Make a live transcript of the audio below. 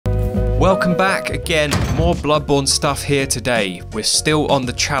Welcome back again, more Bloodborne stuff here today. We're still on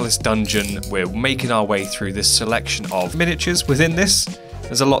the Chalice Dungeon. We're making our way through this selection of miniatures within this.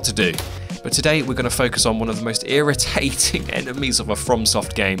 There's a lot to do. But today we're going to focus on one of the most irritating enemies of a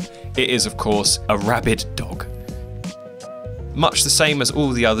FromSoft game. It is, of course, a rabid dog. Much the same as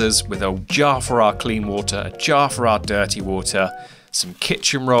all the others, with a jar for our clean water, a jar for our dirty water, some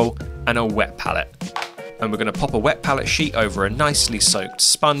kitchen roll, and a wet palette. And we're going to pop a wet palette sheet over a nicely soaked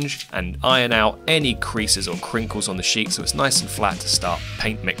sponge and iron out any creases or crinkles on the sheet so it's nice and flat to start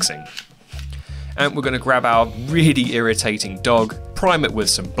paint mixing. And we're going to grab our really irritating dog, prime it with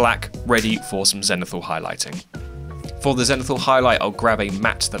some black, ready for some zenithal highlighting. For the zenithal highlight, I'll grab a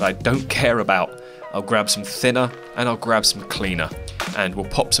matte that I don't care about. I'll grab some thinner and I'll grab some cleaner. And we'll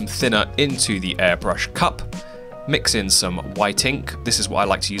pop some thinner into the airbrush cup. Mix in some white ink. This is what I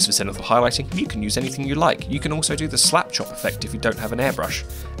like to use for zenithal highlighting. You can use anything you like. You can also do the slap chop effect if you don't have an airbrush.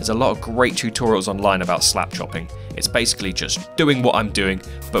 There's a lot of great tutorials online about slap chopping. It's basically just doing what I'm doing,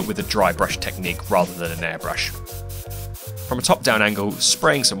 but with a dry brush technique rather than an airbrush. From a top-down angle,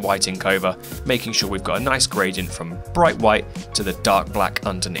 spraying some white ink over, making sure we've got a nice gradient from bright white to the dark black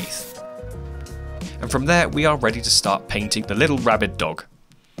underneath. And from there, we are ready to start painting the little rabid dog.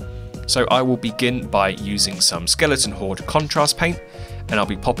 So I will begin by using some Skeleton Horde contrast paint, and I'll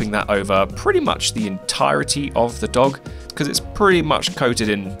be popping that over pretty much the entirety of the dog, because it's pretty much coated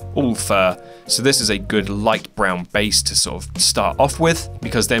in all fur. So this is a good light brown base to sort of start off with,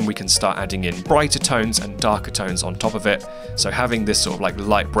 because then we can start adding in brighter tones and darker tones on top of it. So having this sort of like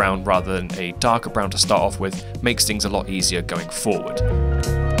light brown rather than a darker brown to start off with makes things a lot easier going forward.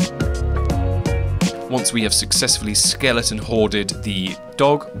 Once we have successfully skeleton hoarded the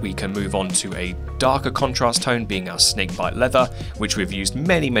dog, we can move on to a darker contrast tone, being our snakebite leather, which we've used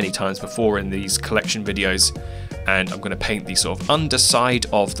many times before in these collection videos. And I'm going to paint the sort of underside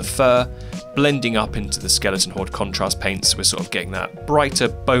of the fur, blending up into the Skeleton Horde contrast paints. We're sort of getting that brighter,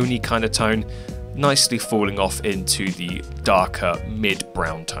 bony kind of tone, nicely falling off into the darker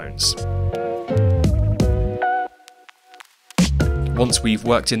mid-brown tones. Once we've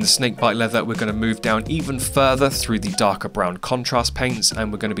worked in the snakebite leather, we're going to move down even further through the darker brown contrast paints,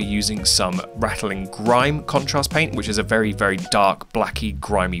 and we're going to be using some Rattling Grime contrast paint, which is a very dark, blacky,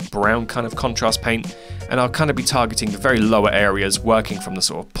 grimy brown kind of contrast paint. And I'll kind of be targeting the very lower areas, working from the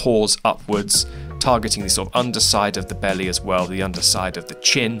sort of paws upwards, targeting the sort of underside of the belly as well, the underside of the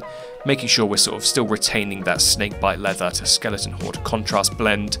chin, making sure we're sort of still retaining that snakebite leather to Skeleton Horde contrast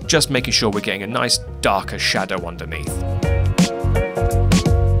blend, just making sure we're getting a nice darker shadow underneath.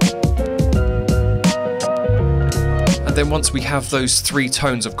 And then once we have those three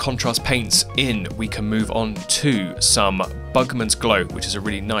tones of contrast paints in, we can move on to some Bugman's Glow, which is a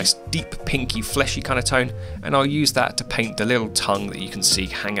really nice deep pinky fleshy kind of tone, and I'll use that to paint the little tongue that you can see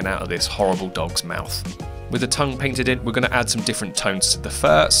hanging out of this horrible dog's mouth. With the tongue painted in, we're going to add some different tones to the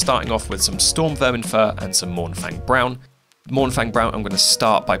fur, starting off with some Storm Vermin fur and some Mournfang Brown. Mournfang Brown, I'm going to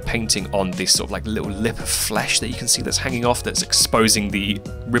start by painting on this sort of like little lip of flesh that you can see that's hanging off, that's exposing the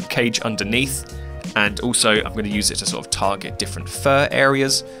rib cage underneath. And also I'm going to use it to sort of target different fur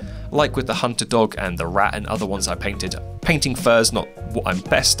areas, like with the hunter dog and the rat and other ones I painted. Painting fur's not what I'm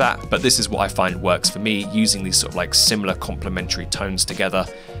best at, but this is what I find works for me, using these sort of like similar complementary tones together,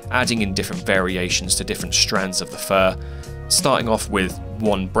 adding in different variations to different strands of the fur, starting off with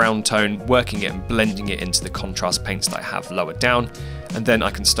one brown tone, working it and blending it into the contrast paints that I have lower down, and then I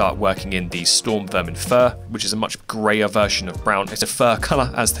can start working in the Storm Vermin fur, which is a much greyer version of brown. It's a fur colour,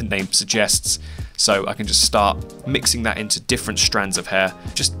 as the name suggests, so I can just start mixing that into different strands of hair,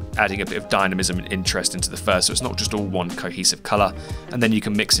 just adding a bit of dynamism and interest into the fur, so it's not just all one cohesive colour. And then you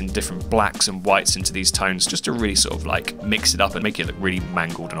can mix in different blacks and whites into these tones, just to really sort of like mix it up and make it look really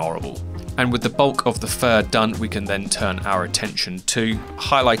mangled and horrible. And with the bulk of the fur done, we can then turn our attention to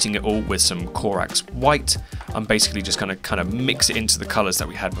highlighting it all with some Corax White. I'm basically just going to kind of mix it into the colours that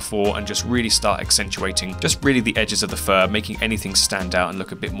we had before and just really start accentuating just really the edges of the fur, making anything stand out and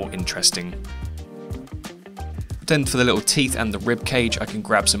look a bit more interesting. Then for the little teeth and the rib cage, I can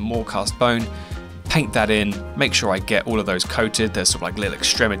grab some more cast bone, paint that in, make sure I get all of those coated. There's sort of like little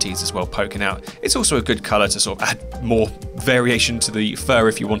extremities as well poking out. It's also a good colour to sort of add more variation to the fur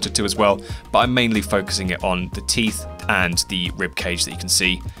if you wanted to as well, but I'm mainly focusing it on the teeth and the rib cage that you can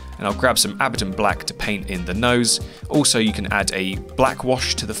see. And I'll grab some Abaddon Black to paint in the nose. Also, you can add a black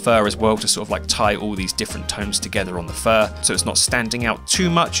wash to the fur as well to sort of like tie all these different tones together on the fur, so it's not standing out too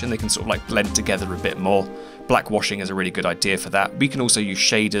much and they can sort of like blend together a bit more. Blackwashing is a really good idea for that. We can also use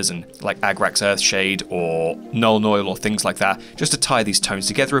shaders and like Agrak's Earthshade or Null Oil or things like that, just to tie these tones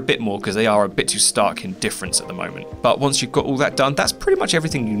together a bit more, because they are a bit too stark in difference at the moment. But once you've got all that done, that's pretty much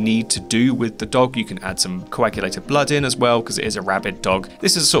everything you need to do with the dog. You can add some coagulated blood in as well, because it is a rabid dog.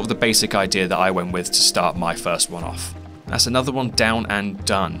 This is sort of the basic idea that I went with to start my first one off. That's another one down and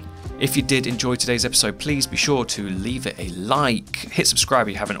done. If you did enjoy today's episode, please be sure to leave it a like, hit subscribe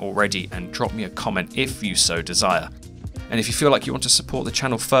if you haven't already, and drop me a comment if you so desire. And if you feel like you want to support the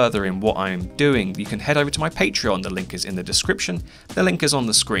channel further in what I'm doing, you can head over to my Patreon. The link is in the description. The link is on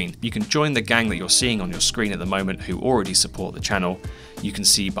the screen. You can join the gang that you're seeing on your screen at the moment who already support the channel. You can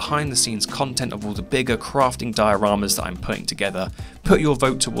see behind the scenes content of all the bigger crafting dioramas that I'm putting together. Put your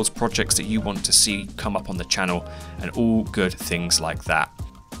vote towards projects that you want to see come up on the channel, and all good things like that.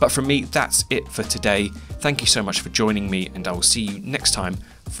 But from me, that's it for today. Thank you so much for joining me, and I will see you next time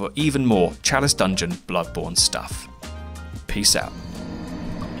for even more Chalice Dungeon Bloodborne stuff. Peace out.